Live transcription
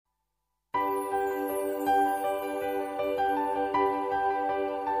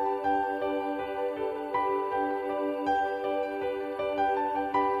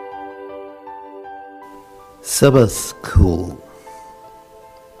Sabbath School.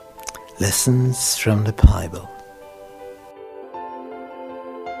 Lessons from the Bible.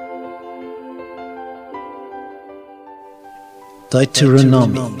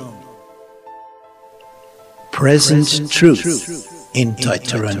 Deuteronomy. Present truth in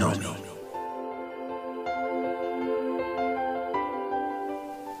Deuteronomy.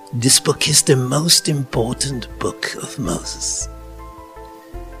 This book is the most important book of Moses.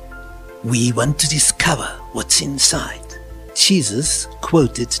 We want to discover what's inside. Jesus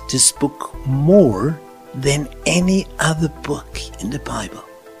quoted this book more than any other book in the Bible.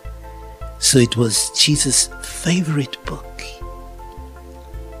 So it was Jesus' favorite book.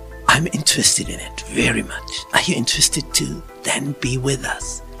 I'm interested in it very much. Are you interested too? Then be with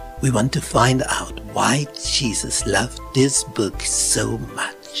us. We want to find out why Jesus loved this book so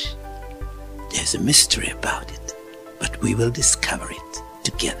much. There's a mystery about it, but we will discover it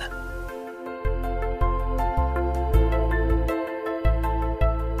together.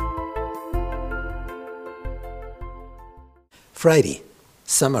 Friday,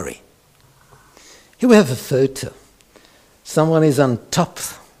 summary. Here we have a photo. Someone is on top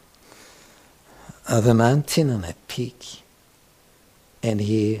of a mountain on a peak, and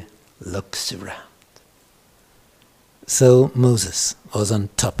he looks around. So Moses was on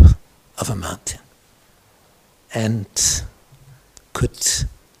top of a mountain and could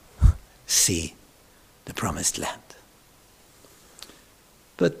see the promised land.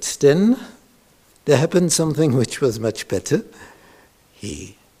 But then there happened something which was much better.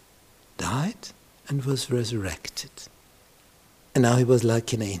 He died and was resurrected. And now he was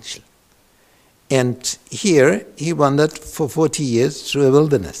like an angel. And here he wandered for 40 years through a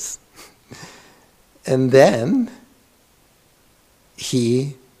wilderness. And then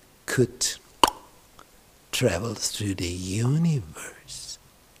he could travel through the universe.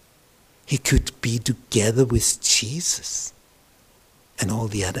 He could be together with Jesus and all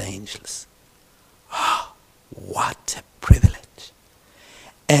the other angels. Oh, what a privilege.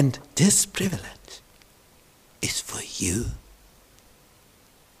 And this privilege is for you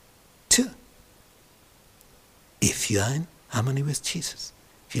too. If you are in harmony with Jesus,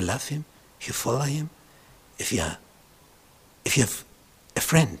 if you love him, if you follow him, if you have a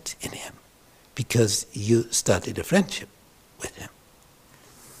friend in him, because you started a friendship with him.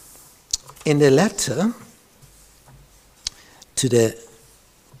 In the letter to the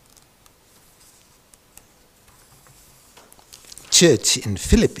church in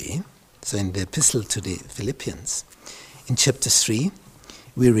Philippi, so in the epistle to the Philippians, in chapter 3,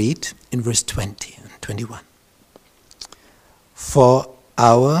 we read in verse 20 and 21. For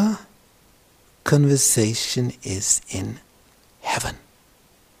our conversation is in heaven,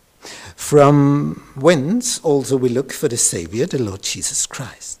 from whence also we look for the Savior, the Lord Jesus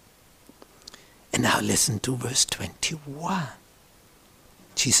Christ. And now listen to verse 21.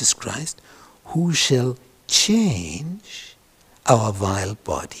 Jesus Christ, who shall change our vile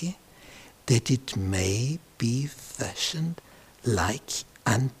body, that it may be fashioned like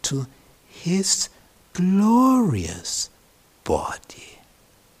unto his glorious body.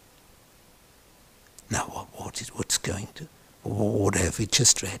 Now, what's going to? What have we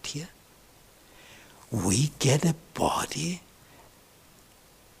just read here? We get a body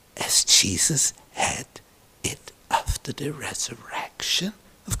as Jesus had it after the resurrection.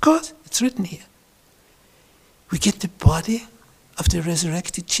 Of course, it's written here. We get the body of the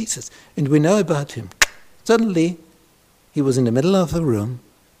resurrected Jesus. And we know about him. Suddenly, he was in the middle of a room.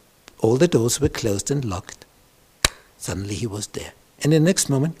 All the doors were closed and locked. Suddenly he was there. And the next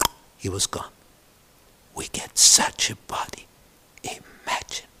moment, he was gone. We get such a body.